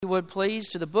would please,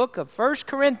 to the book of 1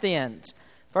 Corinthians.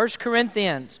 1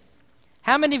 Corinthians.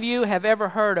 How many of you have ever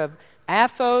heard of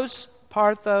Athos,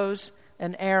 Parthos,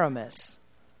 and Aramis?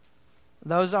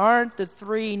 Those aren't the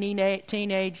three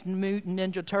teenage mutant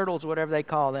ninja turtles, whatever they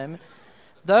call them.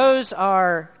 Those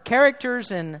are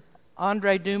characters in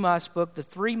Andre Dumas' book, The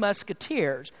Three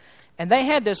Musketeers. And they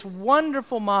had this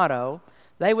wonderful motto.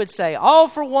 They would say, all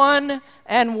for one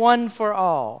and one for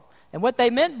all. And what they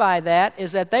meant by that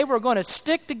is that they were going to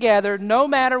stick together no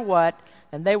matter what,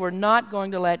 and they were not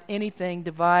going to let anything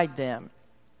divide them.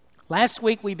 Last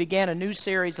week we began a new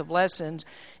series of lessons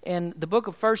in the book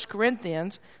of 1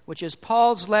 Corinthians, which is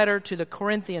Paul's letter to the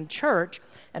Corinthian church.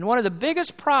 And one of the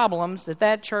biggest problems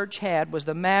that church had was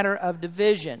the matter of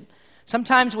division.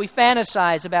 Sometimes we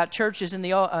fantasize about churches in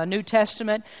the New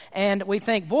Testament, and we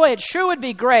think, boy, it sure would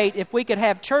be great if we could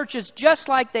have churches just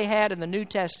like they had in the New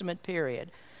Testament period.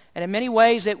 And in many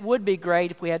ways, it would be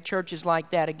great if we had churches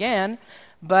like that again,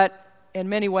 but in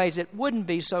many ways, it wouldn't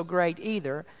be so great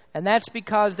either. And that's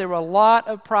because there were a lot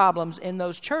of problems in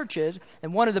those churches,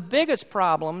 and one of the biggest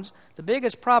problem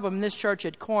in this church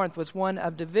at Corinth was one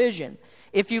of division.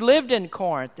 If you lived in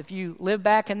Corinth, if you lived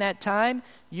back in that time,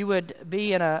 you would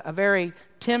be in a very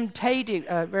tempting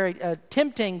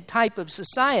type of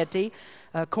society.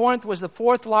 Corinth was the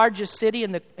fourth largest city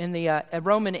in the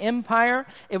Roman Empire.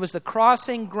 It was the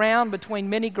crossing ground between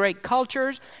many great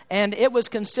cultures, and it was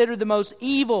considered the most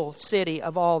evil city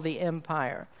of all the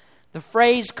empire. The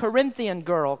phrase Corinthian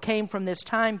girl came from this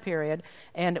time period,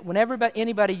 and whenever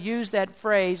anybody used that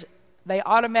phrase, they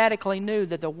automatically knew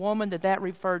that the woman that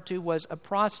referred to was a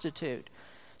prostitute.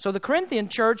 So the Corinthian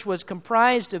church was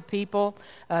comprised of people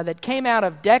that came out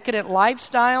of decadent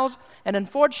lifestyles, and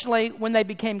unfortunately, when they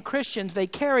became Christians, they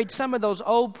carried some of those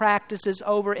old practices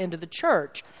over into the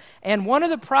church. And one of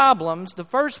the problems, the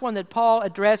first one that Paul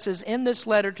addresses in this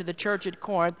letter to the church at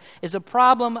Corinth, is a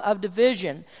problem of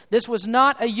division. This was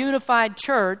not a unified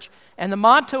church, and the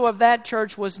motto of that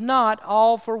church was not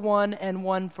all for one and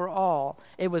one for all.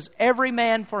 It was every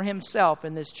man for himself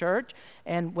in this church,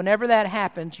 and whenever that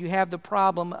happens, you have the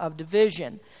problem of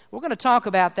division. We're going to talk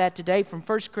about that today from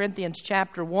 1 Corinthians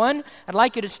chapter 1. I'd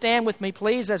like you to stand with me,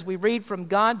 please, as we read from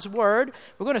God's Word.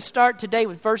 We're going to start today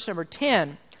with verse number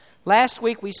 10. Last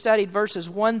week we studied verses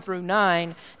 1 through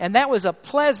 9, and that was a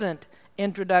pleasant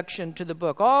introduction to the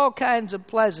book, all kinds of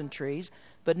pleasantries.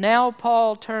 But now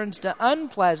Paul turns to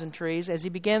unpleasantries as he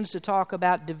begins to talk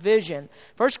about division.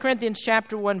 1 Corinthians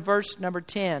chapter 1, verse number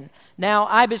 10. Now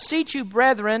I beseech you,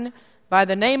 brethren, by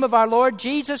the name of our Lord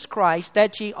Jesus Christ,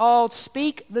 that ye all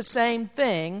speak the same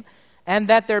thing, and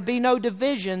that there be no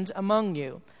divisions among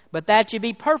you, but that ye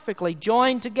be perfectly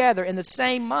joined together in the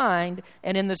same mind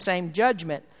and in the same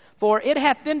judgment. For it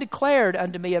hath been declared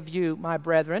unto me of you, my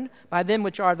brethren, by them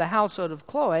which are the household of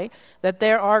Chloe, that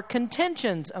there are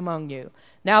contentions among you.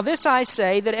 Now this I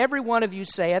say, that every one of you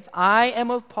saith, I am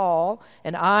of Paul,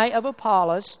 and I of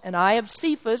Apollos, and I of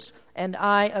Cephas, and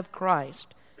I of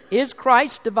Christ. Is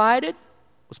Christ divided?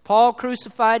 Was Paul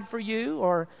crucified for you,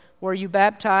 or were you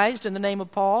baptized in the name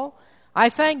of Paul? I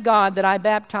thank God that I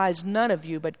baptized none of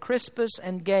you but Crispus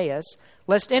and Gaius,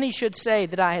 lest any should say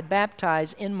that I had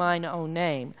baptized in mine own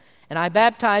name. And I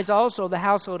baptized also the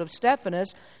household of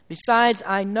Stephanas. Besides,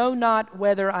 I know not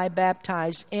whether I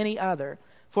baptized any other.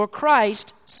 For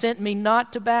Christ sent me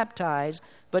not to baptize,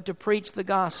 but to preach the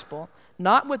gospel,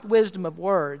 not with wisdom of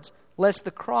words, lest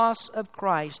the cross of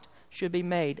Christ should be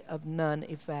made of none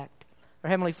effect. Our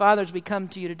Heavenly Father, as we come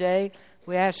to you today,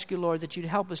 we ask you, Lord, that you'd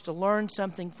help us to learn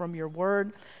something from your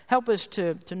word. Help us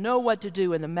to know what to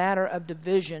do in the matter of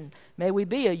division. May we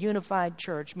be a unified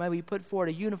church. May we put forward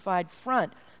a unified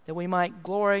front that we might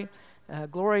glory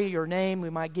your name.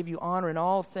 We might give you honor in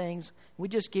all things. We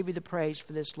just give you the praise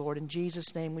for this, Lord. In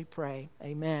Jesus' name we pray.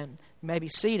 Amen. You may be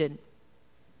seated.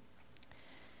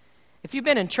 If you've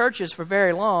been in churches for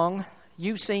very long,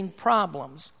 you've seen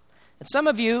problems. And some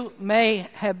of you may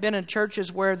have been in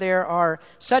churches where there are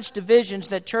such divisions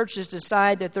that churches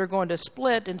decide that they're going to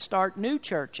split and start new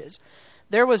churches.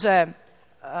 There was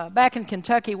back in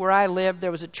Kentucky where I lived,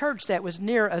 there was a church that was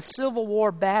near a Civil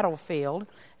War battlefield.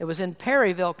 It was in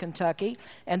Perryville, Kentucky,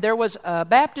 and there was a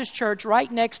Baptist church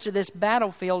right next to this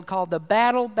battlefield called the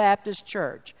Battle Baptist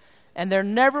Church. And there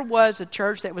never was a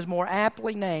church that was more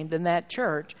aptly named than that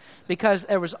church, because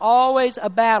there was always a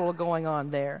battle going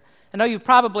on there. I know you've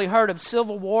probably heard of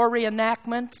Civil War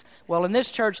reenactments. Well, in this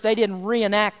church, they didn't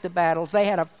reenact the battles. They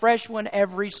had a fresh one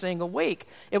every single week.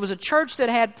 It was a church that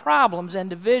had problems and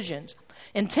divisions.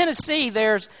 In Tennessee,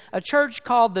 there's a church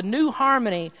called the New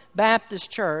Harmony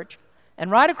Baptist Church, and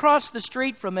right across the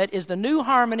street from it is the New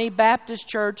Harmony Baptist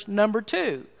Church number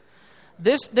 2.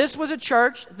 This was a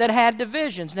church that had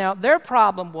divisions. Now, their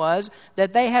problem was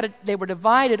that they were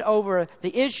divided over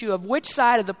the issue of which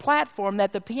side of the platform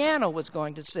that the piano was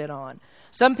going to sit on.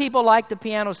 Some people like the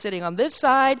piano sitting on this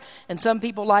side, and some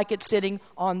people like it sitting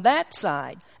on that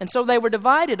side. And so they were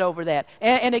divided over that.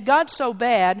 And it got so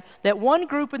bad that one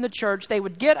group in the church, they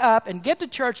would get up and get to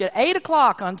church at 8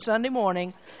 o'clock on Sunday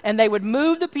morning, and they would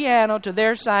move the piano to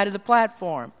their side of the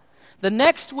platform. The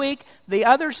next week, the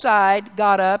other side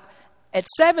got up at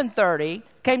 7:30,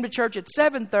 came to church at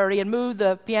 7:30 and moved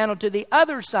the piano to the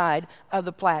other side of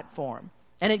the platform.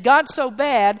 And it got so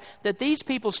bad that these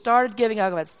people started giving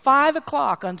up at 5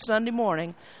 o'clock on Sunday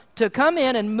morning to come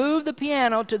in and move the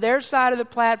piano to their side of the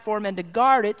platform and to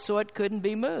guard it so it couldn't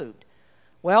be moved.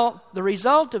 Well, the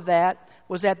result of that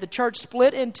was that the church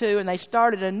split in two, and they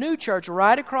started a new church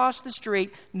right across the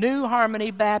street, New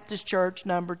Harmony Baptist Church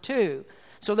number 2.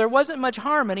 So there wasn't much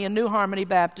harmony in New Harmony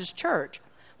Baptist Church.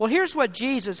 Well, here's what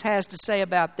Jesus has to say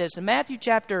about this. In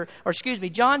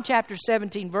John chapter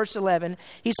 17, verse 11,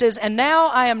 he says, "And now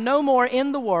I am no more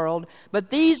in the world,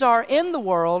 but these are in the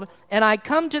world, and I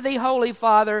come to thee, Holy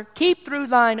Father, keep through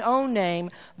thine own name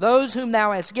those whom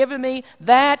thou hast given me,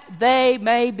 that they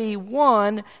may be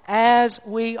one as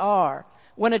we are."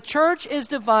 When a church is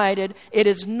divided, it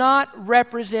is not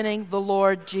representing the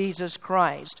Lord Jesus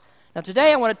Christ. Now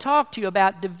today I want to talk to you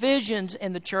about divisions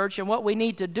in the church and what we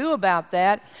need to do about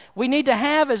that. We need to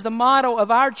have as the motto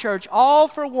of our church, all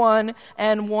for one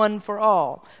and one for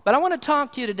all. But I want to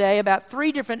talk to you today about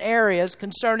 3 different areas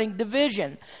concerning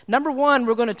division. Number 1,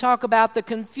 we're going to talk about the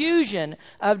confusion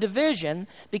of division,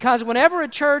 because whenever a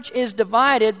church is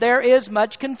divided, there is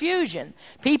much confusion.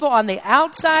 People on the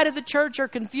outside of the church are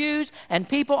confused, and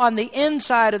people on the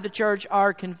inside of the church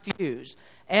are confused.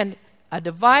 And a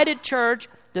divided church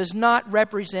does not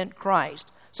represent Christ.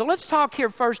 So let's talk here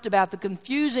first about the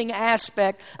confusing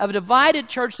aspect of a divided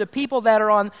church, the people that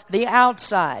are on the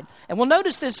outside. And we'll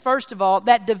notice this first of all,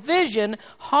 that division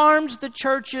harms the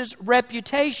church's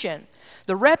reputation.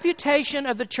 The reputation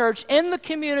of the church in the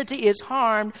community is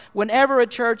harmed whenever a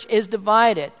church is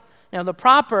divided. Now, the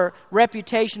proper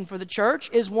reputation for the church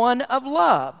is one of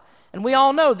love. And we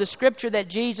all know the scripture that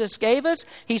Jesus gave us.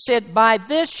 He said, "By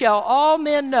this shall all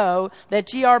men know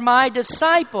that ye are my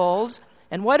disciples."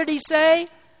 And what did he say?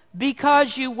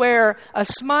 "Because you wear a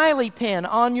smiley pin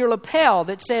on your lapel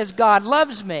that says, 'God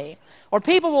loves me.'" Or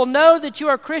people will know that you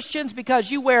are Christians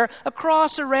because you wear a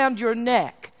cross around your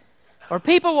neck. Or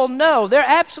people will know, they're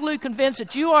absolutely convinced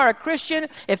that you are a Christian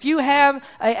if you have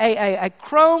a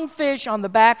chrome fish on the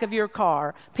back of your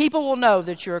car. People will know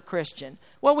that you're a Christian.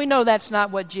 Well, we know that's not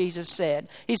what Jesus said.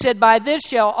 He said, "By this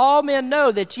shall all men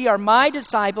know that ye are my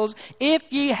disciples,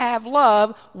 if ye have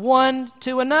love one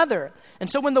to another." And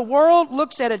so when the world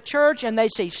looks at a church and they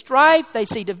see strife, they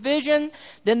see division,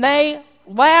 then they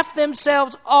laugh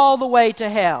themselves all the way to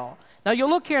hell. Now you'll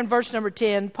look here in verse number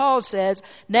 10, Paul says,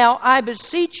 "Now I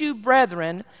beseech you,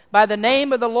 brethren, by the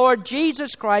name of the Lord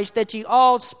Jesus Christ, that ye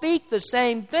all speak the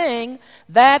same thing,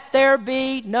 that there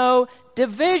be no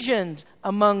divisions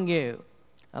among you."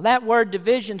 Now that word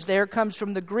divisions there comes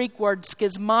from the Greek word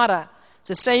schismata. It's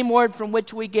the same word from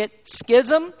which we get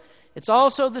schism. It's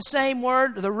also the same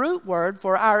word, the root word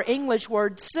for our English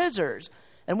word scissors.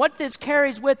 And what this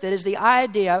carries with it is the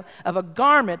idea of a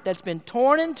garment that's been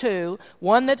torn in two,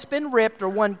 one that's been ripped or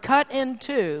one cut in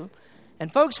two.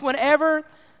 And folks, whenever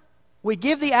we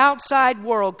give the outside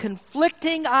world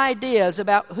conflicting ideas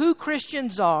about who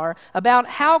Christians are, about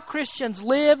how Christians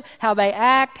live, how they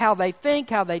act, how they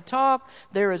think, how they talk,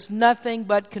 there is nothing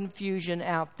but confusion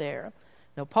out there.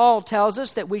 Now, Paul tells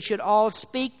us that we should all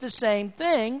speak the same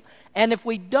thing, and if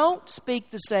we don't speak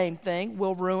the same thing,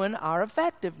 we'll ruin our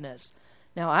effectiveness.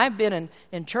 Now, I've been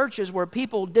in churches where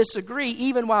people disagree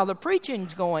even while the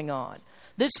preaching's going on.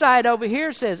 This side over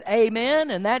here says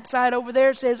amen, and that side over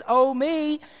there says oh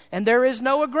me, and there is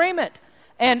no agreement.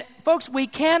 And folks, we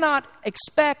cannot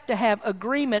expect to have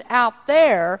agreement out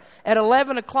there at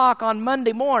 11 o'clock on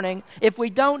Monday morning if we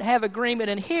don't have agreement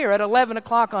in here at 11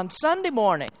 o'clock on Sunday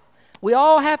morning. We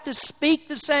all have to speak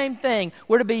the same thing.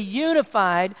 We're to be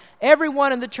unified.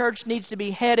 Everyone in the church needs to be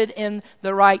headed in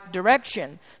the right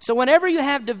direction. So whenever you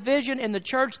have division in the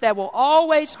church, that will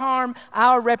always harm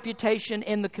our reputation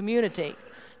in the community.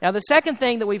 Now, the second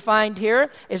thing that we find here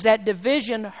is that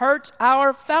division hurts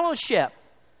our fellowship.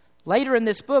 Later in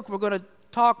this book, we're going to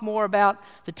talk more about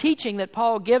the teaching that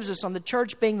Paul gives us on the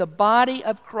church being the body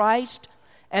of Christ.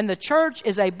 And the church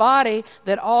is a body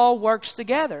that all works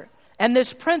together. And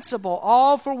this principle,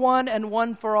 all for one and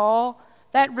one for all,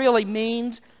 that really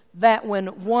means that when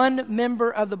one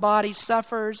member of the body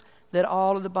suffers, that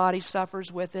all of the body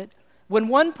suffers with it. When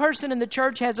one person in the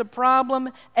church has a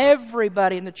problem,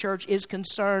 everybody in the church is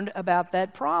concerned about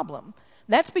that problem.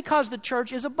 That's because the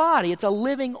church is a body. It's a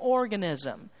living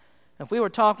organism. If we were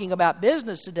talking about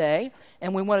business today,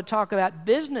 and we want to talk about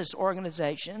business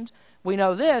organizations, we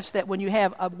know this, that when you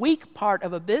have a weak part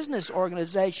of a business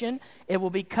organization, it will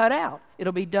be cut out.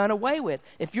 It'll be done away with.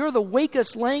 If you're the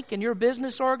weakest link in your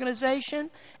business organization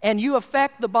and you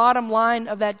affect the bottom line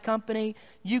of that company,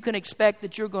 you can expect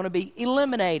that you're going to be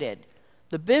eliminated.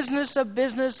 The business of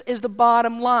business is the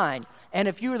bottom line. And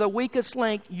if you're the weakest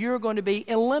link, you're going to be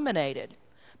eliminated.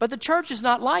 But the church is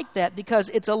not like that because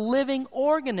it's a living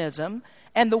organism,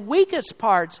 and the weakest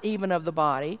parts even of the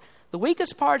body, the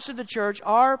weakest parts of the church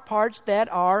are parts that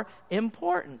are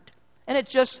important. And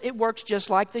it works just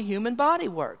like the human body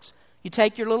works. You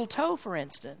take your little toe, for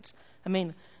instance.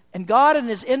 And God in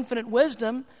His infinite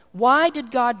wisdom, why did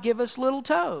God give us little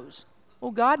toes?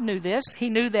 Well, God knew this. He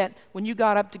knew that when you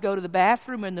got up to go to the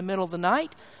bathroom in the middle of the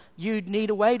night, you'd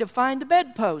need a way to find the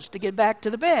bedpost to get back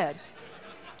to the bed.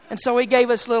 And so He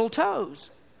gave us little toes.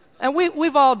 And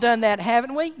we've all done that,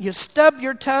 haven't we? You stub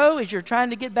your toe as you're trying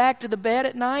to get back to the bed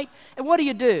at night. And what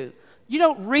do? You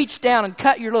don't reach down and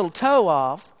cut your little toe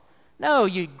off. No,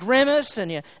 you grimace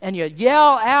and you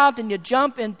yell out and you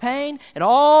jump in pain. And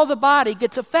all the body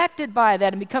gets affected by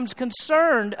that and becomes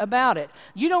concerned about it.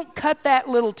 You don't cut that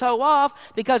little toe off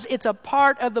because it's a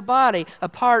part of the body, a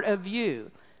part of you.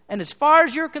 And as far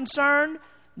as you're concerned,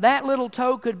 that little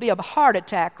toe could be a heart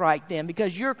attack right then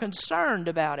because you're concerned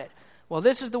about it. Well,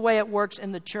 this is the way it works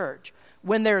in the church.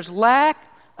 When there's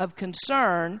lack of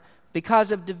concern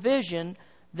because of division,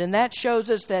 then that shows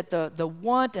us that the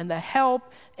want and the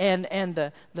help and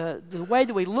the way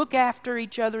that we look after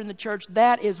each other in the church,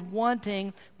 that is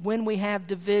wanting when we have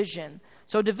division.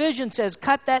 So division says,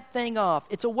 cut that thing off.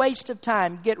 It's a waste of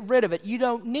time. Get rid of it. You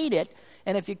don't need it.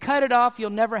 And if you cut it off,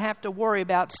 you'll never have to worry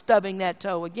about stubbing that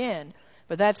toe again.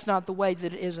 But that's not the way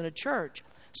that it is in a church.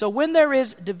 So when there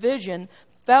is division,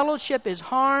 fellowship is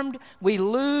harmed. We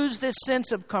lose this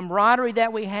sense of camaraderie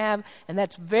that we have, and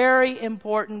that's very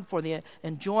important for the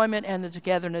enjoyment and the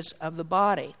togetherness of the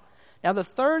body. Now, the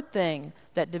third thing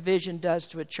that division does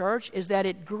to a church is that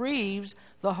it grieves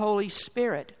the Holy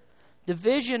Spirit.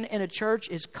 Division in a church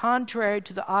is contrary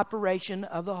to the operation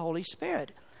of the Holy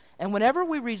Spirit. And whenever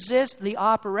we resist the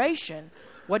operation,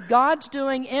 what God's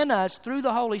doing in us through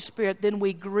the Holy Spirit, then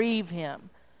we grieve Him.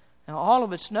 Now, all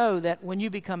of us know that when you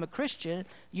become a Christian,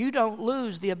 you don't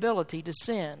lose the ability to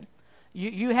sin.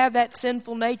 You have that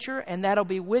sinful nature, and that'll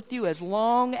be with you as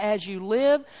long as you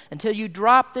live. Until you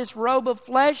drop this robe of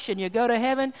flesh and you go to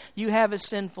heaven, you have a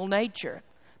sinful nature.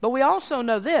 But we also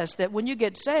know this, that when you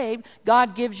get saved,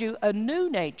 God gives you a new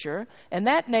nature, and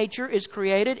that nature is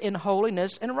created in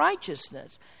holiness and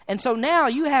righteousness. And so now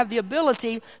you have the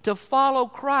ability to follow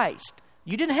Christ.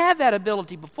 You didn't have that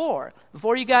ability before.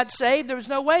 Before you got saved, there was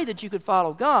no way that you could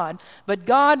follow God. But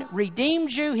God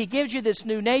redeems you. He gives you this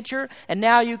new nature, and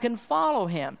now you can follow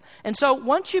Him. And so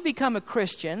once you become a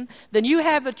Christian, then you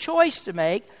have a choice to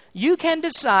make. You can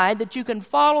decide that you can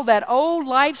follow that old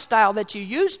lifestyle that you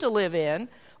used to live in,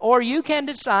 or you can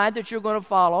decide that you're going to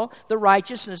follow the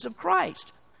righteousness of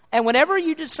Christ. And whenever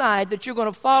you decide that you're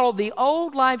going to follow the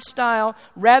old lifestyle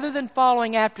rather than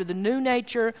following after the new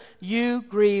nature, you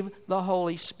grieve the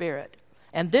Holy Spirit.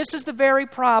 And this is the very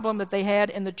problem that they had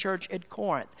in the church at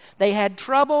Corinth. They had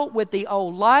trouble with the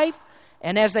old life,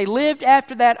 and as they lived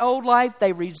after that old life,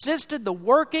 they resisted the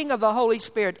working of the Holy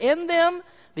Spirit in them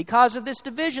because of this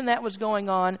division that was going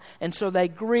on, and so they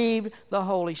grieved the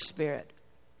Holy Spirit.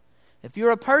 If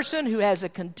you're a person who has a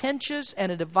contentious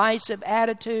and a divisive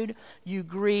attitude, you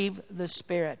grieve the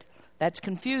Spirit. That's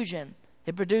confusion.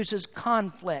 It produces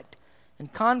conflict.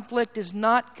 And conflict is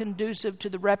not conducive to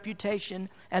the reputation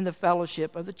and the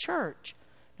fellowship of the church.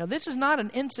 Now, this is not an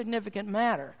insignificant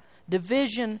matter.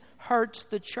 Division hurts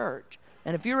the church.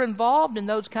 And if you're involved in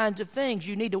those kinds of things,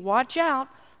 you need to watch out.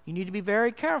 You need to be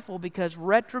very careful because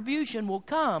retribution will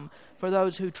come for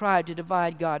those who try to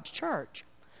divide God's church.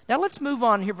 Now let's move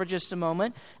on here for just a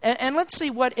moment, and let's see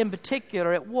what in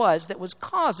particular it was that was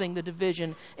causing the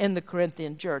division in the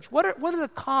Corinthian church. What are the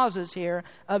causes here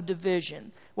of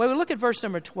division? Well, we look at verse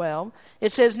number 12.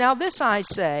 It says, "Now this I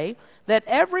say, that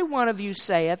every one of you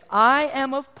saith, I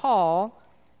am of Paul,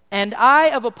 and I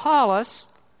of Apollos,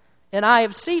 and I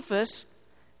of Cephas,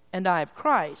 and I of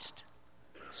Christ."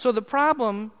 So the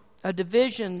problem of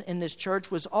division in this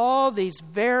church was all these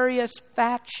various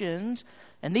factions.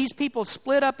 And these people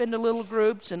split up into little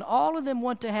groups, and all of them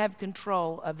want to have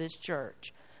control of this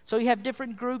church. So you have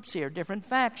different groups here, different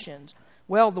factions.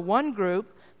 Well, the one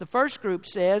group, the first group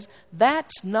says,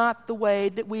 that's not the way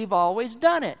that we've always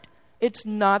done it. It's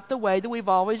not the way that we've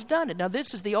always done it. Now,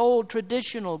 this is the old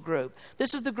traditional group.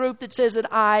 This is the group that says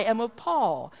that I am of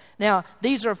Paul. Now,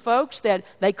 these are folks that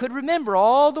they could remember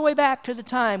all the way back to the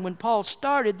time when Paul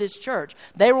started this church.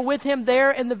 They were with him there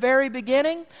in the very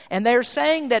beginning, and they're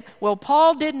saying that, well,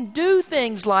 Paul didn't do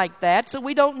things like that, so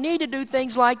we don't need to do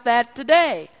things like that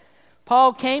today.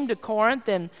 Paul came to Corinth,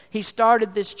 and he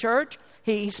started this church.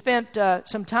 He spent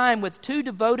some time with two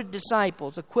devoted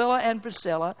disciples, Aquila and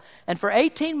Priscilla, and for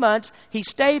 18 months he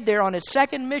stayed there on his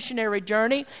second missionary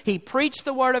journey. He preached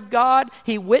the Word of God,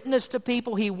 he witnessed to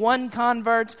people, he won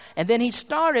converts, and then he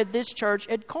started this church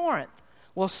at Corinth.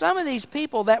 Well, some of these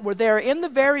people that were there in the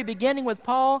very beginning with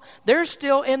Paul, they're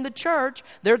still in the church.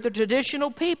 They're the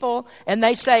traditional people, and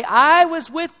they say, I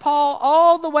was with Paul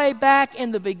all the way back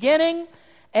in the beginning,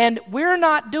 and we're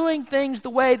not doing things the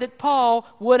way that Paul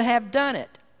would have done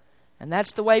it. And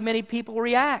that's the way many people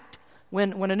react.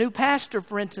 When a new pastor,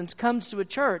 for instance, comes to a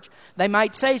church, they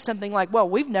might say something like, well,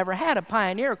 we've never had a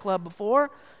pioneer club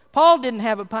before. Paul didn't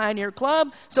have a pioneer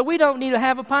club, so we don't need to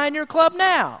have a pioneer club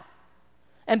now.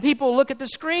 And people look at the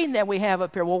screen that we have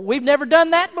up here. Well, we've never done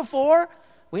that before.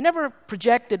 We never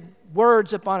projected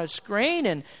words up on a screen,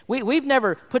 and we've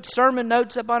never put sermon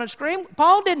notes up on a screen.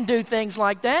 Paul didn't do things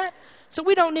like that. So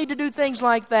we don't need to do things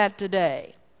like that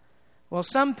today. Well,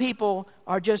 some people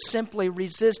are just simply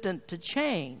resistant to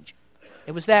change.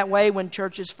 It was that way when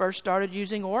churches first started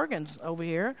using organs over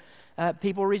here.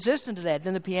 People were resistant to that.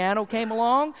 Then the piano came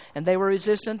along, and they were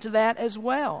resistant to that as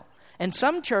well. And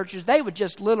some churches, they would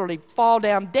just literally fall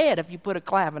down dead if you put a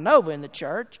clavinova in the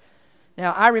church.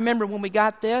 Now, I remember when we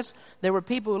got this, there were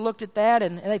people who looked at that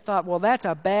and they thought, well, that's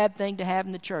a bad thing to have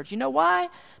in the church. You know why?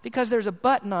 Because there's a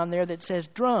button on there that says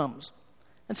drums.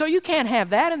 And so you can't have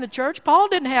that in the church. Paul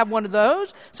didn't have one of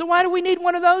those. So why do we need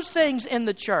one of those things in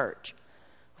the church?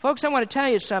 Folks, I want to tell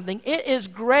you something. It is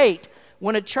great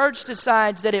when a church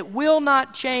decides that it will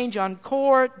not change on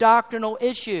core doctrinal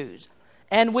issues.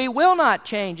 And we will not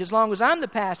change as long as I'm the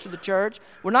pastor of the church.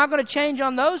 We're not going to change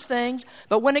on those things.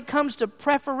 But when it comes to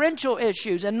preferential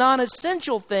issues and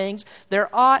non-essential things,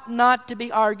 there ought not to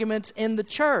be arguments in the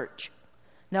church.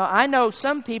 Now, I know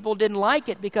some people didn't like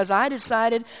it because I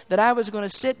decided that I was going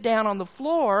to sit down on the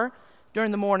floor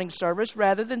during the morning service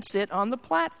rather than sit on the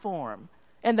platform.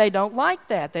 And they don't like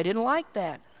that. They didn't like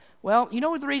that. Well, you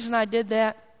know the reason I did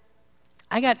that?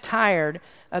 I got tired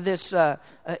of this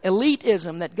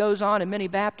elitism that goes on in many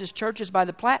Baptist churches by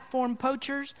the platform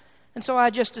poachers. And so I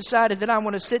just decided that I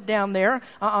want to sit down there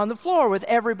on the floor with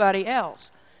everybody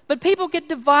else. But people get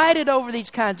divided over these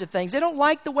kinds of things. They don't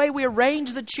like the way we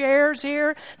arrange the chairs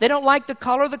here. They don't like the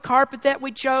color of the carpet that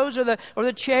we chose or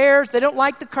the chairs. They don't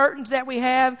like the curtains that we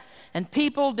have. And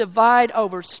people divide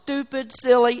over stupid,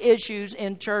 silly issues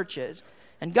in churches.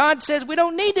 And God says we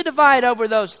don't need to divide over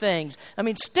those things. I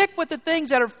mean, stick with the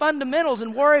things that are fundamentals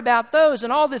and worry about those.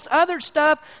 And all this other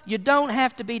stuff, you don't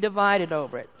have to be divided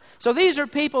over it. So these are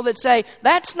people that say,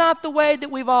 that's not the way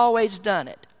that we've always done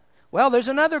it. Well, there's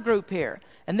another group here.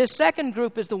 And this second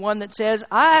group is the one that says,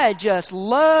 I just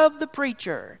love the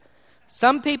preacher.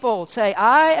 Some people say,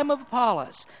 I am of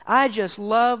Apollos. I just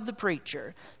love the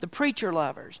preacher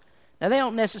lovers. Now, they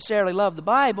don't necessarily love the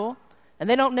Bible, and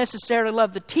they don't necessarily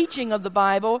love the teaching of the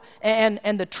Bible and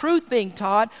the truth being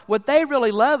taught. What they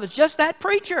really love is just that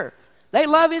preacher. They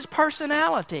love his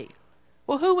personality.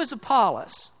 Well, who was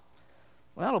Apollos?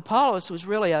 Well, Apollos was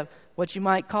really what you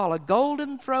might call a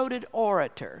golden-throated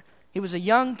orator. He was a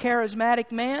young,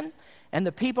 charismatic man, and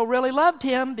the people really loved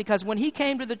him because when he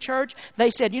came to the church, they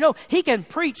said, he can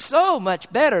preach so much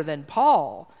better than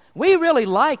Paul. We really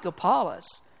like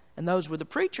Apollos. And those were the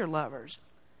preacher lovers.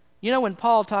 When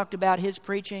Paul talked about his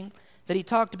preaching, that he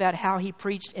talked about how he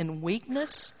preached in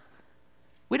weakness?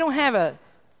 We don't have a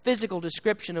physical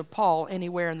description of Paul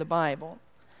anywhere in the Bible.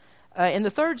 In the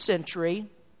 3rd century,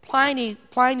 Pliny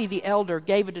the Elder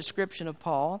gave a description of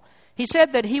Paul. He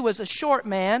said that he was a short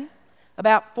man,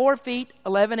 about 4 feet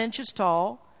 11 inches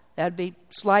tall. That'd be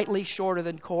slightly shorter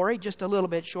than Corey, just a little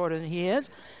bit shorter than he is.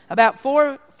 About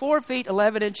 4 feet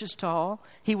 11 inches tall.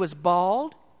 He was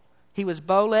bald. He was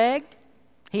bow-legged.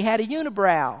 He had a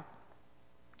unibrow.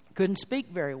 Couldn't speak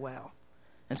very well.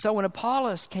 And so when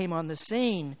Apollos came on the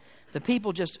scene, the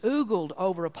people just oogled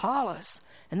over Apollos.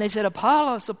 And they said,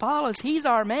 Apollos, he's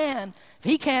our man. If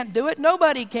he can't do it,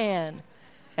 nobody can.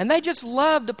 And they just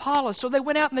loved Apollos. So they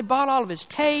went out and they bought all of his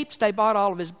tapes. They bought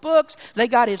all of his books. They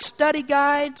got his study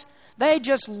guides. They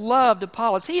just loved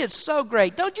Apollos. He is so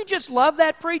great. Don't you just love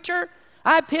that preacher?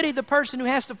 I pity the person who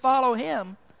has to follow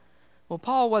him. Well,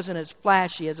 Paul wasn't as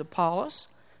flashy as Apollos.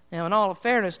 Now, in all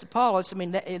fairness to Apollos,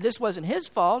 this wasn't his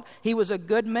fault. He was a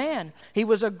good man. He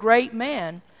was a great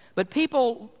man. But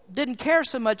people didn't care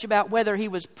so much about whether he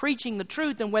was preaching the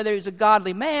truth and whether he was a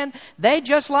godly man. They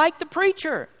just liked the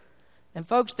preacher. And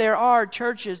folks, there are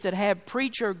churches that have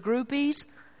preacher groupies.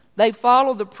 They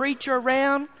follow the preacher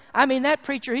around. I mean, that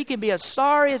preacher, he can be as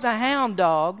sorry as a hound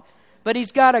dog, but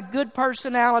he's got a good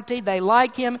personality. They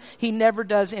like him. He never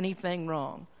does anything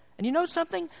wrong. And you know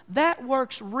something? That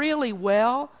works really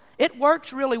well. It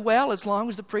works really well as long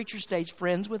as the preacher stays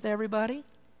friends with everybody.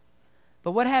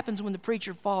 But what happens when the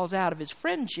preacher falls out of his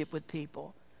friendship with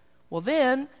people? Well,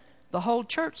 then the whole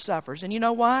church suffers. And you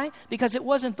know why? Because it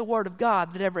wasn't the Word of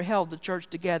God that ever held the church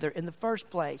together in the first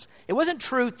place. It wasn't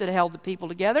truth that held the people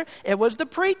together. It was the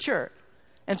preacher.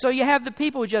 And so you have the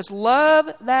people who just love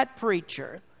that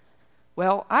preacher.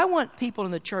 Well, I want people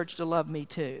in the church to love me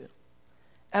too.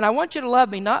 And I want you to love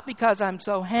me not because I'm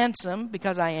so handsome,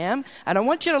 because I am. I don't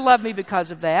want you to love me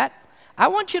because of that. I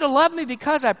want you to love me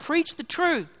because I preach the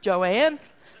truth, Joanne.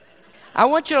 I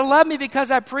want you to love me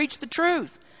because I preach the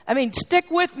truth. I mean,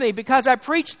 stick with me because I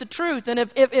preach the truth. And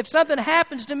if something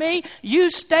happens to me,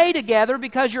 you stay together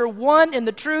because you're one in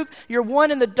the truth. You're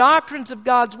one in the doctrines of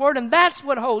God's Word. And that's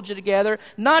what holds you together,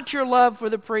 not your love for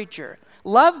the preacher.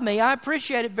 Love me, I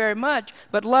appreciate it very much,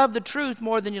 but love the truth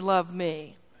more than you love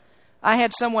me. I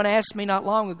had someone ask me not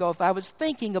long ago if I was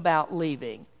thinking about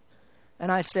leaving.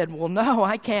 And I said, well, no,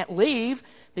 I can't leave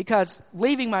because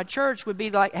leaving my church would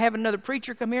be like having another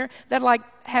preacher come here. That's like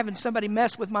having somebody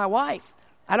mess with my wife.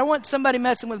 I don't want somebody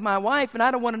messing with my wife, and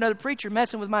I don't want another preacher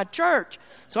messing with my church.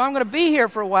 So I'm going to be here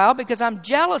for a while because I'm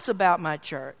jealous about my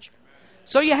church.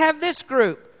 So you have this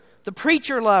group, the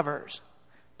preacher lovers.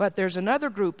 But there's another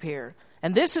group here,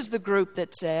 and this is the group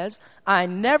that says, I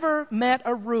never met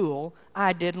a rule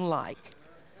I didn't like.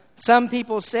 Some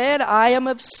people said, I am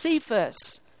of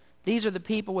Cephas. These are the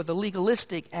people with a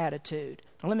legalistic attitude.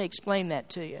 Now, let me explain that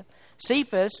to you.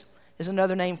 Cephas is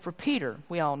another name for Peter,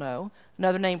 we all know.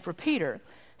 Another name for Peter.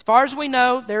 As far as we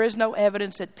know, there is no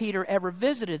evidence that Peter ever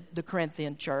visited the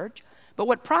Corinthian church. But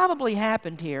what probably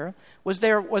happened here was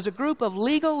there was a group of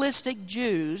legalistic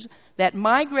Jews that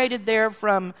migrated there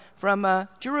from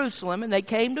Jerusalem, and they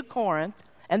came to Corinth,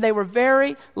 and they were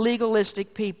very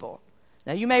legalistic people.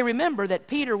 Now, you may remember that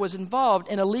Peter was involved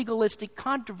in a legalistic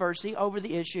controversy over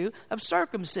the issue of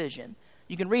circumcision.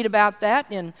 You can read about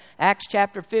that in Acts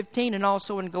chapter 15 and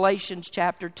also in Galatians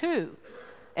chapter 2.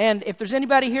 And if there's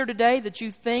anybody here today that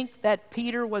you think that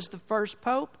Peter was the first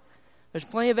pope, there's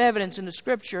plenty of evidence in the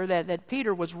Scripture that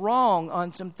Peter was wrong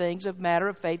on some things of matter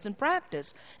of faith and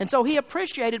practice. And so he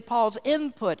appreciated Paul's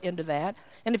input into that.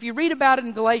 And if you read about it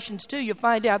in Galatians 2, you'll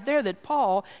find out there that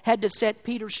Paul had to set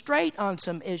Peter straight on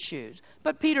some issues.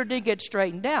 But Peter did get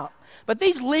straightened out. But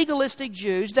these legalistic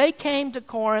Jews, they came to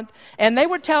Corinth, and they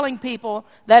were telling people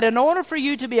that in order for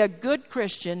you to be a good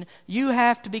Christian, you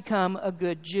have to become a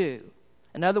good Jew.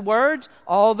 In other words,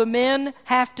 all the men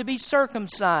have to be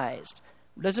circumcised.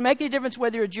 It doesn't make any difference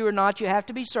whether you're a Jew or not. You have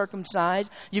to be circumcised.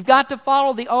 You've got to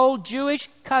follow the old Jewish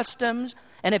customs.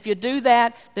 And if you do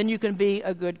that, then you can be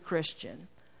a good Christian.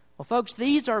 Well, folks,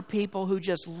 these are people who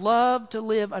just love to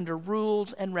live under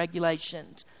rules and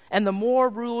regulations. And the more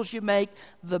rules you make,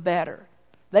 the better.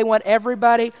 They want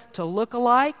everybody to look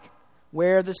alike,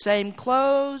 wear the same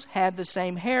clothes, have the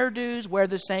same hairdos, wear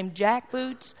the same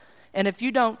jackboots. And if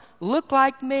you don't look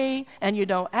like me, and you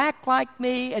don't act like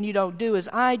me, and you don't do as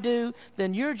I do,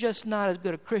 then you're just not as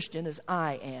good a Christian as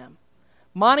I am.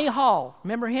 Monty Hall,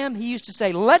 remember him? He used to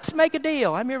say, let's make a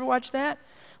deal. Have you ever watched that?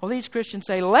 Well, these Christians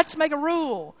say, let's make a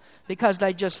rule, because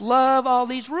they just love all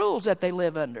these rules that they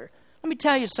live under. Let me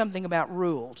tell you something about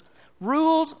rules.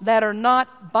 Rules that are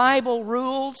not Bible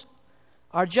rules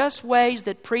are just ways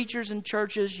that preachers and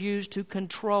churches use to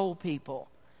control people.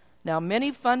 Now,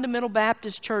 many fundamental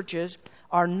Baptist churches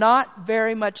are not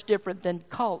very much different than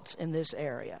cults in this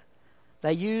area.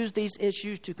 They use these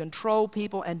issues to control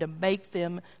people and to make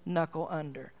them knuckle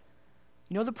under.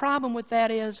 You know, the problem with that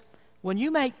is when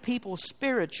you make people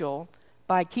spiritual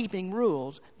by keeping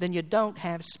rules, then you don't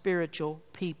have spiritual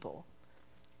people.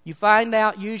 You find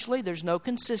out usually there's no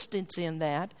consistency in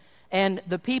that. And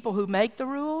the people who make the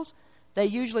rules, they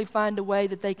usually find a way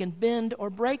that they can bend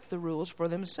or break the rules for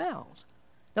themselves.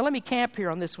 Now let me camp here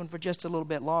on this one for just a little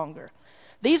bit longer.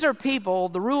 These are people,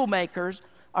 the rule makers,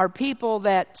 are people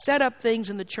that set up things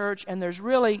in the church and there's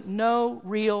really no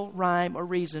real rhyme or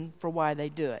reason for why they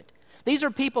do it. These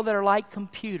are people that are like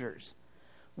computers.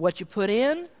 What you put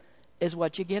in is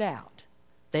what you get out.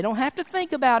 They don't have to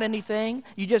think about anything.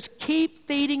 You just keep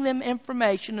feeding them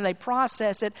information and they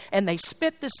process it and they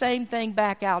spit the same thing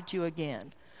back out to you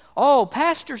again. Oh,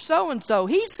 Pastor so-and-so,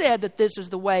 he said that this is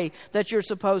the way that you're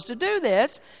supposed to do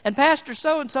this. And Pastor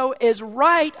so-and-so is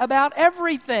right about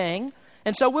everything.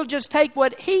 And so we'll just take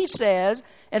what he says,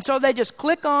 and so they just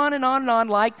click on and on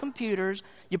like computers.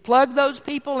 You plug those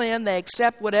people in, they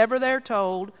accept whatever they're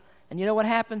told, and you know what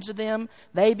happens to them?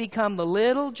 They become the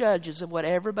little judges of what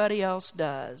everybody else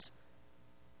does.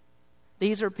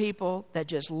 These are people that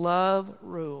just love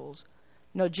rules.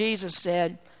 You know, Jesus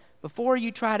said, before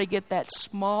you try to get that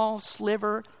small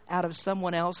sliver out of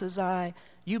someone else's eye,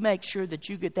 you make sure that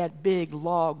you get that big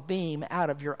log beam out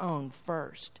of your own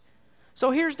first.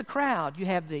 So here's the crowd. You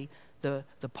have the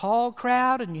Paul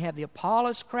crowd, and you have the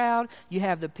Apollos crowd, you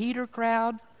have the Peter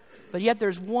crowd, but yet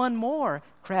there's one more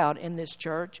crowd in this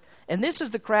church, and this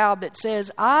is the crowd that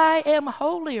says, I am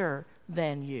holier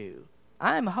than you.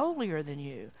 I am holier than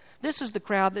you. This is the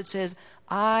crowd that says,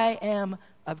 I am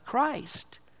of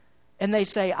Christ. And they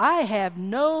say, I have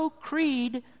no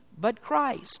creed but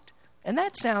Christ. And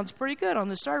that sounds pretty good on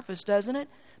the surface, doesn't it?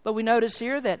 But we notice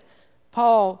here that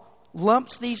Paul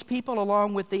lumps these people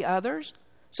along with the others.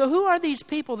 So who are these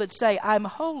people that say, I'm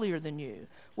holier than you?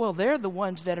 Well, they're the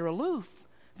ones that are aloof.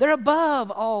 They're above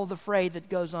all the fray that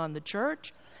goes on in the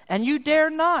church. And you dare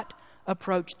not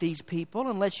approach these people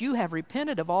unless you have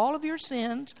repented of all of your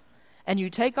sins and you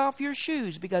take off your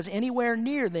shoes, because anywhere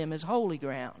near them is holy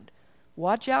ground.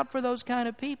 Watch out for those kind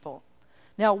of people.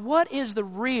 Now, what is the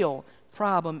real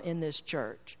problem in this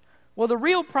church? Well, the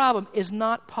real problem is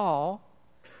not Paul,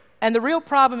 and the real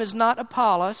problem is not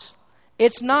Apollos.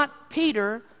 It's not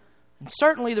Peter, and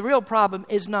certainly the real problem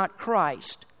is not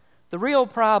Christ. The real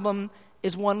problem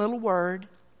is one little word,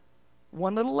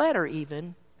 one little letter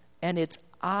even, and it's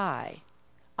I.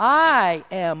 I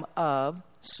am of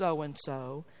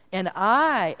so-and-so, and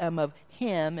I am of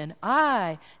him, and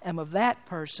I am of that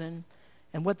person.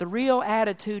 And what the real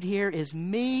attitude here is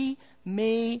me,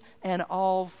 and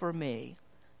all for me.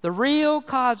 The real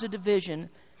cause of division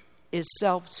is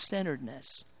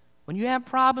self-centeredness. When you have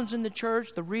problems in the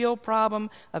church, the real problem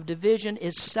of division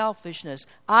is selfishness.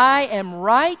 I am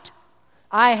right.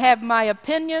 I have my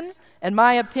opinion, and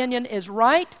my opinion is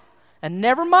right. And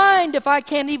never mind if I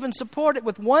can't even support it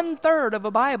with 1/3 of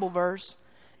a Bible verse.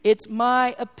 It's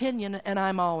my opinion, and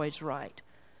I'm always right.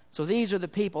 So these are the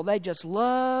people. They just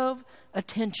love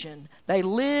attention. They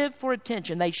live for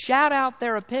attention. They shout out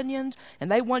their opinions,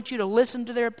 and they want you to listen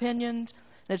to their opinions.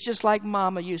 And it's just like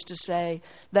Mama used to say.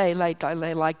 They like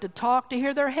to talk to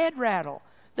hear their head rattle.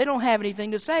 They don't have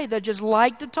anything to say. They just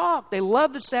like to talk. They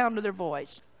love the sound of their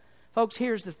voice. Folks,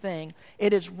 here's the thing.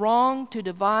 It is wrong to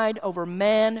divide over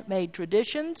man-made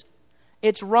traditions.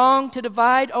 It's wrong to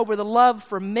divide over the love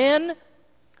for men.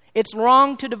 It's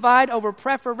wrong to divide over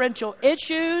preferential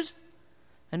issues.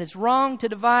 And it's wrong to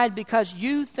divide because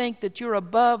you think that you're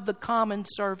above the common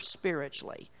surf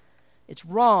spiritually. It's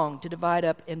wrong to divide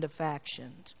up into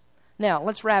factions. Now,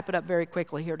 let's wrap it up very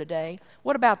quickly here today.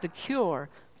 What about the cure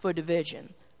for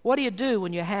division? What do you do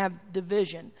when you have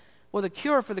division? Well, the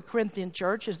cure for the Corinthian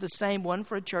church is the same one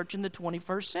for a church in the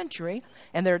 21st century.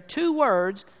 And there are two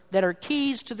words that are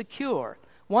keys to the cure.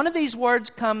 One of the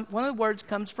words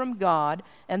comes from God,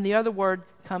 and the other word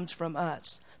comes from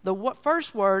us. The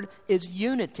first word is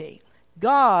unity.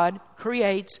 God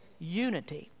creates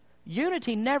unity.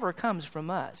 Unity never comes from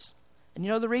us. And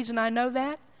you know the reason I know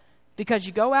that? Because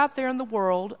you go out there in the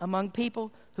world among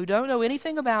people who don't know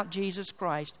anything about Jesus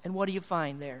Christ, and what do you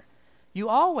find there? You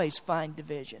always find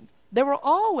division. There will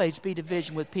always be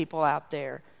division with people out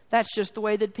there. That's just the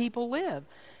way that people live.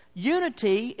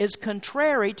 Unity is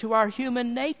contrary to our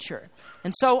human nature.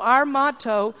 And so our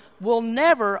motto will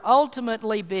never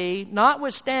ultimately be,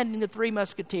 notwithstanding the Three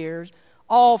Musketeers,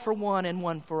 all for one and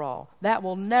one for all. That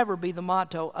will never be the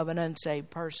motto of an unsaved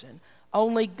person.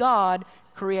 Only God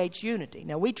creates unity.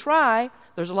 Now we try,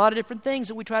 there's a lot of different things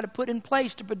that we try to put in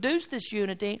place to produce this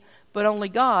unity, but only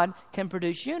God can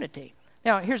produce unity.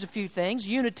 Now here's a few things.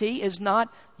 Unity is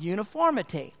not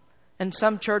uniformity. And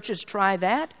some churches try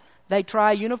that. They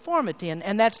try uniformity,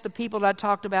 and that's the people that I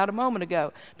talked about a moment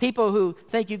ago. People who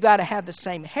think you've got to have the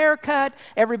same haircut,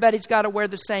 everybody's got to wear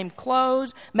the same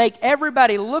clothes, make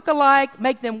everybody look alike,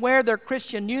 make them wear their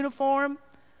Christian uniform.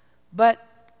 But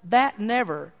that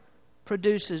never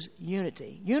produces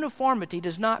unity. Uniformity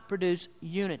does not produce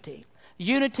unity.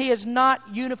 Unity is not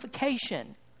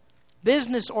unification.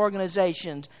 Business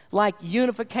organizations like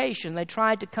unification, they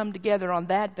tried to come together on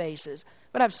that basis.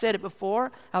 But I've said it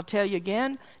before, I'll tell you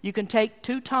again. You can take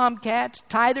two tomcats,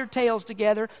 tie their tails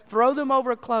together, throw them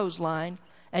over a clothesline,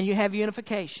 and you have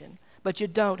unification. But you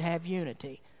don't have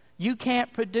unity. You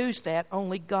can't produce that,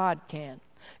 only God can.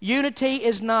 Unity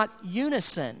is not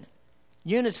unison.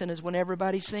 Unison is when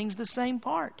everybody sings the same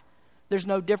part. There's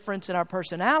no difference in our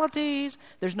personalities.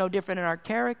 There's no difference in our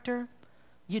character.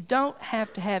 You don't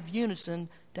have to have unison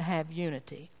to have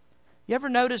unity. You ever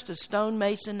noticed a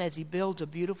stonemason as he builds a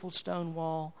beautiful stone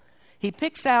wall? He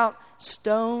picks out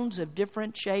stones of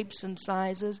different shapes and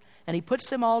sizes, and he puts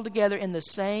them all together in the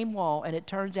same wall, and it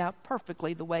turns out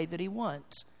perfectly the way that he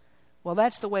wants. Well,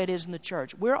 that's the way it is in the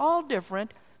church. We're all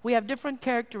different. We have different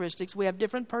characteristics. We have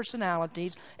different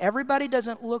personalities. Everybody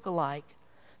doesn't look alike.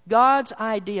 God's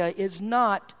idea is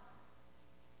not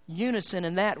unison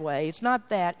in that way. It's not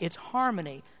that. It's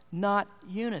harmony, not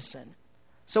unison.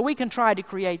 So we can try to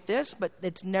create this, but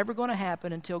it's never going to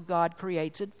happen until God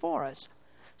creates it for us.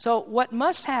 So what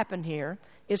must happen here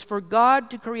is for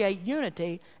God to create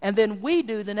unity, and then we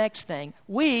do the next thing.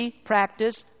 We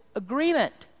practice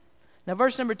agreement. Now,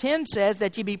 verse number 10 says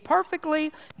that you be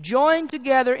perfectly joined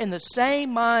together in the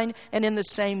same mind and in the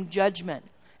same judgment.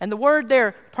 And the word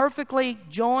there, perfectly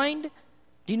joined,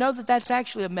 do you know that that's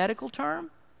actually a medical term?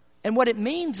 And what it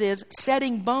means is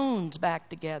setting bones back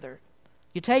together.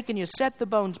 You take and you set the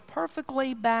bones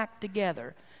perfectly back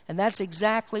together. And that's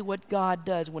exactly what God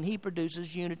does when He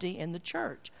produces unity in the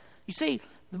church. You see,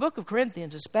 the book of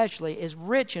Corinthians especially is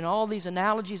rich in all these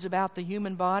analogies about the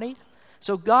human body.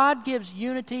 So God gives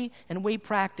unity and we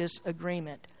practice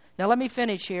agreement. Now let me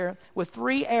finish here with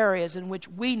 3 areas in which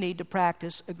we need to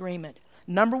practice agreement.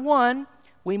 Number 1,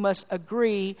 we must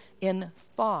agree in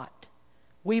thought.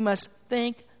 We must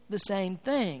think the same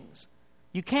things.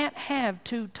 You can't have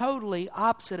 2 totally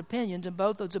opposite opinions and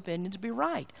both those opinions be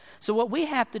right. So what we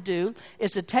have to do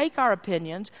is to take our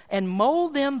opinions and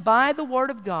mold them by the Word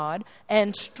of God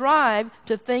and strive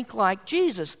to think like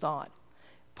Jesus thought.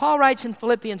 Paul writes in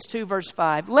Philippians 2 verse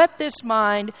 5, "Let this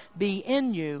mind be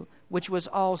in you, which was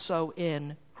also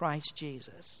in Christ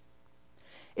Jesus."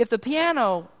 If the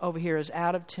piano over here is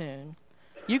out of tune,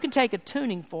 you can take a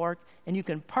tuning fork and you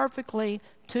can perfectly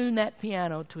tune that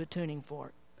piano to a tuning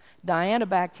fork. Diana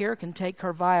back here can take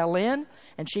her violin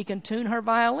and she can tune her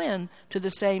violin to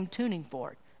the same tuning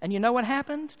fork. And you know what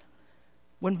happens?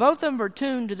 When both of them are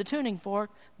tuned to the tuning fork,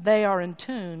 they are in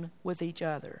tune with each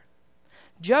other.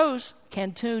 Jose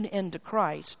can tune into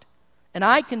Christ, and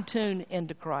I can tune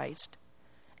into Christ,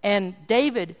 and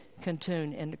David can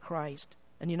tune into Christ.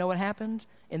 And you know what happens?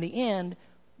 In the end,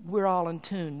 we're all in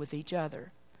tune with each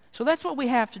other. So that's what we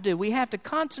have to do. We have to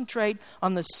concentrate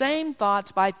on the same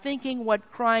thoughts by thinking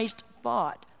what Christ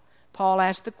thought. Paul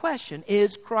asked the question,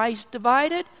 is Christ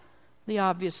divided? The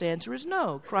obvious answer is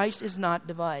no. Christ is not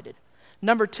divided.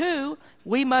 Number 2,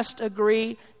 we must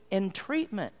agree in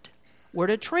treatment. We're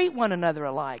to treat one another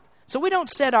alike. So we don't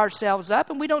set ourselves up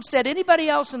and we don't set anybody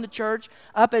else in the church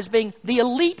up as being the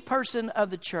elite person of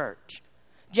the church.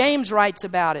 James writes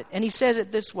about it, and he says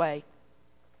it this way,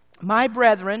 "My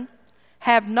brethren,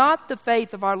 have not the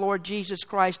faith of our Lord Jesus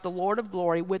Christ, the Lord of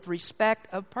glory, with respect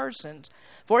of persons.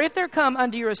 For if there come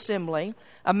unto your assembly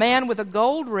a man with a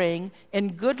gold ring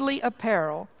in goodly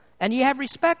apparel, and ye have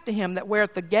respect to him that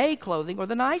weareth the gay clothing or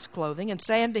the nice clothing, and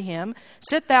say unto him,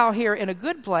 Sit thou here in a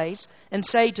good place, and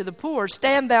say to the poor,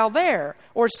 Stand thou there,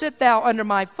 or sit thou under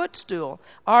my footstool.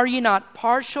 Are ye not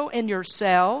partial in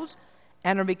yourselves,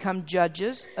 and are become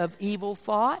judges of evil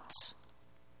thoughts?"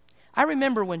 I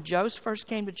remember when Jose first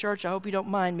came to church. I hope you don't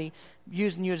mind me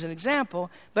using you as an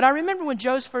example. But I remember when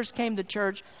Jose first came to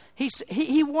church,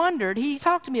 he wondered, he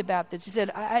talked to me about this. He said,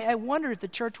 I wonder if the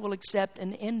church will accept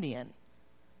an Indian.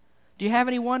 Do you have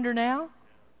any wonder now?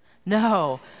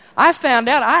 No. I found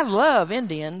out I love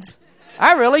Indians.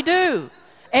 I really do.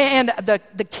 And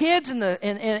the kids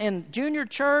in junior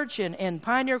church and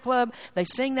Pioneer Club, they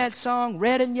sing that song,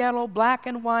 red and yellow, black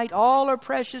and white, all are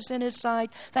precious in His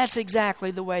sight. That's exactly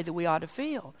the way that we ought to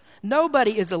feel.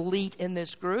 Nobody is elite in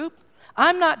this group.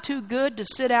 I'm not too good to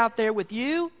sit out there with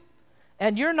you,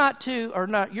 and you're not too, or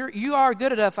not, you are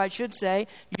good enough, I should say.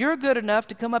 You're good enough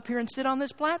to come up here and sit on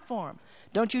this platform.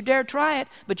 Don't you dare try it,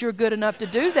 but you're good enough to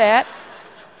do that.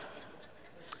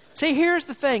 See, here's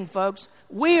the thing, folks.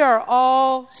 We are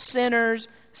all sinners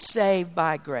saved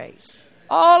by grace.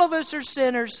 All of us are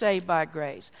sinners saved by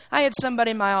grace. I had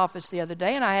somebody in my office the other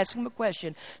day, and I asked him a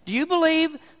question. Do you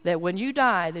believe that when you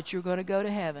die that you're going to go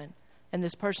to heaven? And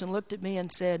this person looked at me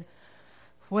and said,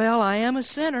 well, I am a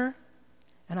sinner.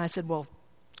 And I said, well,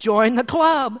 join the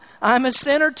club. I'm a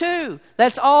sinner too.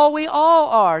 That's all we all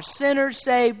are, sinners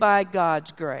saved by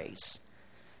God's grace.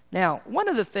 Now, one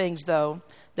of the things, though,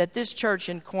 that this church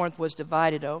in Corinth was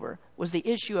divided over was the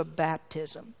issue of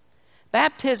baptism.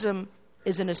 Baptism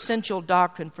is an essential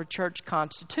doctrine for church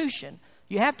constitution.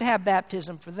 You have to have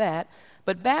baptism for that,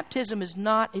 but baptism is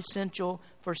not essential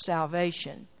for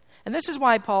salvation. And this is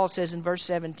why Paul says in verse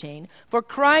 17, "For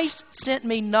Christ sent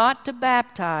me not to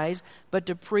baptize, but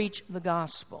to preach the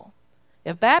gospel."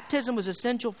 If baptism was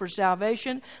essential for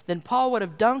salvation, then Paul would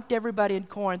have dunked everybody in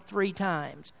Corinth 3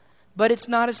 times. but it's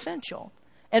not essential.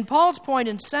 And Paul's point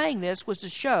in saying this was to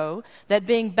show that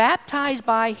being baptized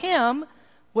by him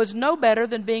was no better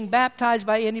than being baptized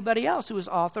by anybody else who was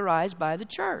authorized by the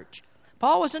church.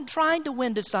 Paul wasn't trying to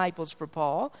win disciples for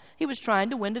Paul. He was trying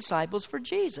to win disciples for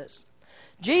Jesus.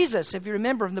 Jesus, if you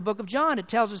remember from the book of John, it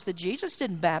tells us that Jesus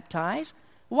didn't baptize.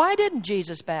 Why didn't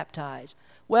Jesus baptize?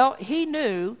 Well, he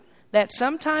knew that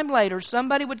sometime later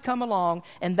somebody would come along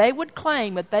and they would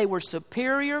claim that they were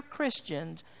superior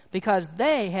Christians because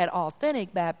they had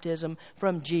authentic baptism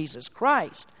from Jesus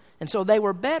Christ. And so they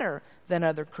were better than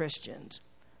other Christians.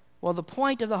 Well, the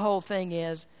point of the whole thing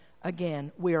is,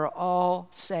 again, we are all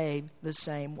saved the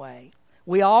same way.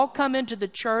 We all come into the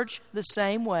church the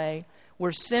same way.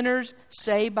 We're sinners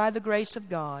saved by the grace of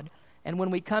God. And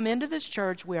when we come into this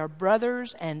church, we are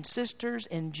brothers and sisters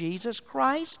in Jesus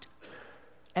Christ.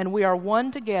 And we are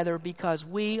one together because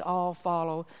we all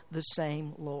follow the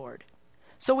same Lord.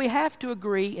 So we have to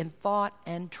agree in thought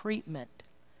and treatment.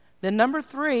 Then number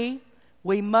 3,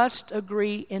 we must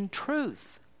agree in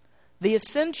truth. The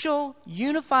essential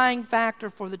unifying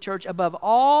factor for the church above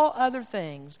all other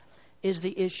things is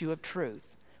the issue of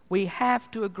truth. We have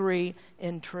to agree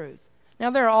in truth. Now,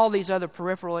 there are all these other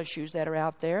peripheral issues that are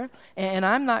out there, and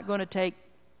I'm not going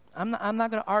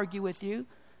to argue with you.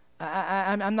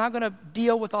 I'm not going to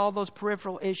deal with all those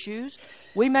peripheral issues.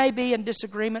 We may be in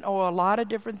disagreement over a lot of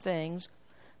different things,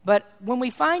 but when we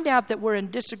find out that we're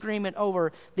in disagreement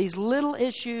over these little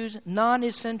issues,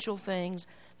 non-essential things,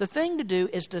 the thing to do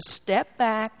is to step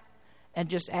back and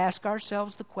just ask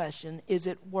ourselves the question, is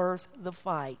it worth the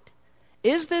fight?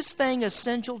 Is this thing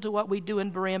essential to what we do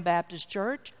in Berean Baptist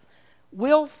Church?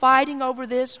 Will fighting over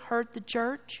this hurt the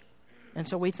church? And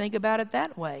so we think about it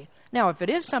that way. Now, if it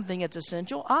is something that's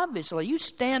essential, obviously you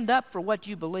stand up for what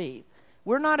you believe.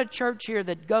 We're not a church here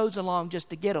that goes along just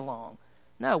to get along.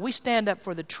 No, we stand up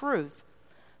for the truth.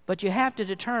 But you have to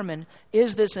determine,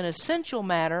 is this an essential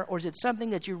matter or is it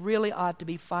something that you really ought to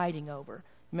be fighting over?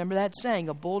 Remember that saying,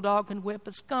 a bulldog can whip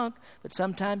a skunk, but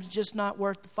sometimes it's just not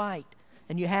worth the fight.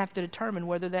 And you have to determine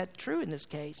whether that's true in this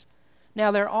case.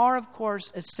 Now, there are, of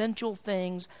course, essential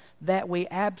things that we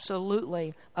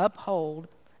absolutely uphold,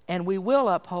 and we will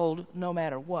uphold no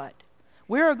matter what.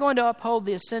 We are going to uphold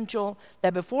the essential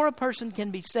that before a person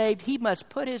can be saved, he must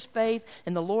put his faith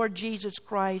in the Lord Jesus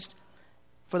Christ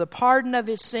for the pardon of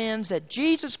his sins, that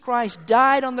Jesus Christ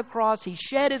died on the cross, he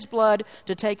shed his blood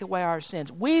to take away our sins.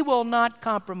 We will not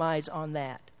compromise on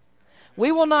that.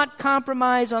 We will not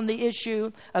compromise on the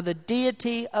issue of the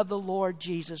deity of the Lord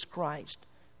Jesus Christ.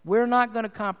 We're not going to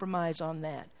compromise on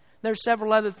that. There are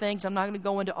several other things. I'm not going to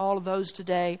go into all of those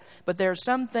today, but there are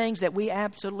some things that we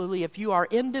absolutely, if you are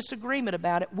in disagreement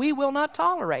about it, we will not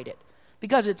tolerate it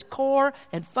because it's core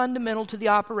and fundamental to the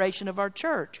operation of our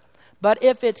church. But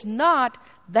if it's not,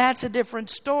 that's a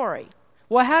different story.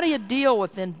 Well, how do you deal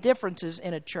with differences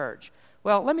in a church?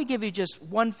 Well, let me give you just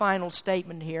one final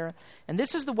statement here, and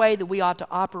this is the way that we ought to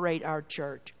operate our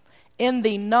church. In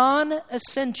the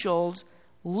non-essentials,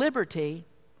 liberty,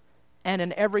 and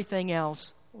in everything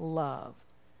else, love.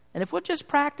 And if we'll just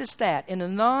practice that, in the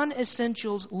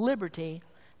non-essentials, liberty,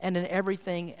 and in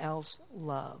everything else,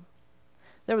 love.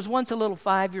 There was once a little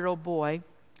 5-year-old boy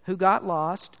who got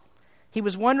lost. He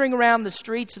was wandering around the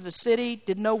streets of the city,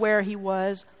 didn't know where he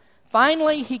was.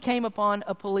 Finally, he came upon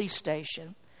a police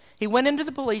station. He went into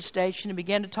the police station and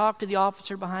began to talk to the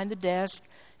officer behind the desk,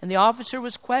 and the officer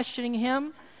was questioning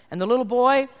him, and the little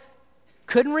boy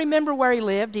couldn't remember where he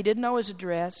lived. He didn't know his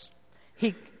address.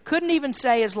 He couldn't even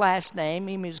say his last name.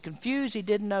 He was confused. He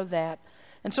didn't know that.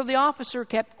 And so the officer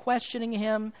kept questioning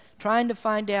him, trying to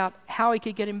find out how he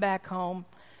could get him back home.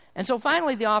 And so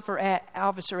finally the officer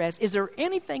asked, is there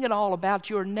anything at all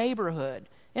about your neighborhood,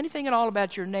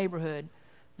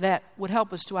 that would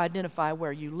help us to identify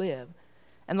where you live?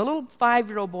 And the little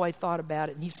 5-year-old boy thought about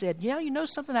it, and he said, yeah, you know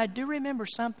something? I do remember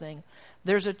something.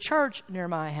 There's a church near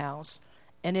my house,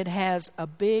 and it has a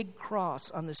big cross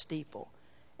on the steeple.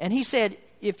 And he said,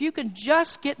 if you can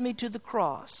just get me to the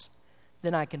cross,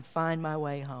 then I can find my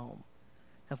way home.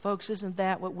 Now, folks, isn't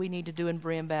that what we need to do in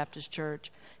Berean Baptist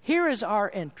Church? Here is our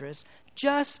interest.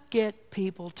 Just get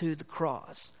people to the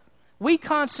cross. We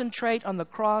concentrate on the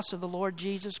cross of the Lord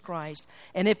Jesus Christ.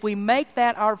 And if we make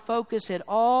that our focus at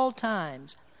all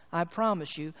times, I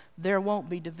promise you, there won't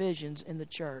be divisions in the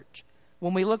church.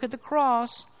 When we look at the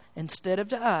cross instead of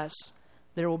to us,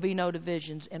 there will be no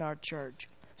divisions in our church.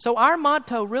 So our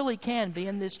motto really can be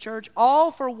in this church,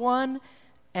 all for one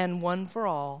and one for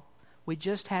all. We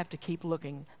just have to keep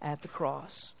looking at the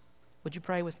cross. Would you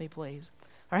pray with me, please?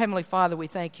 Our Heavenly Father, we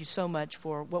thank you so much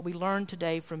for what we learned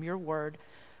today from your word.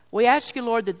 We ask you,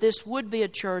 Lord, that this would be a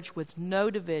church with no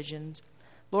divisions,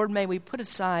 Lord, may we put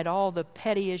aside all the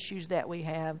petty issues that we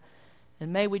have,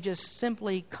 and may we just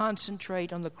simply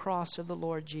concentrate on the cross of the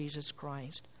Lord Jesus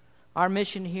Christ. Our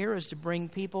mission here is to bring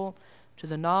people to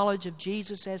the knowledge of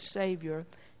Jesus as Savior,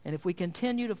 and if we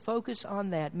continue to focus on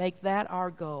that, make that our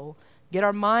goal, get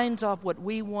our minds off what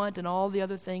we want and all the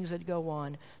other things that go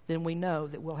on, then we know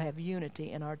that we'll have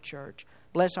unity in our church.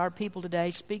 Bless our people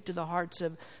today. Speak to the hearts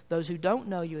of those who don't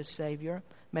know you as Savior.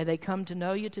 May they come to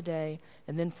know you today.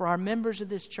 And then for our members of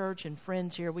this church and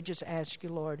friends here, we just ask you,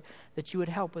 Lord, that you would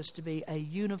help us to be a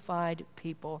unified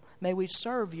people. May we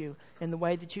serve you in the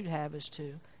way that you'd have us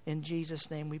to. In Jesus'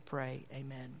 name we pray.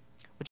 Amen.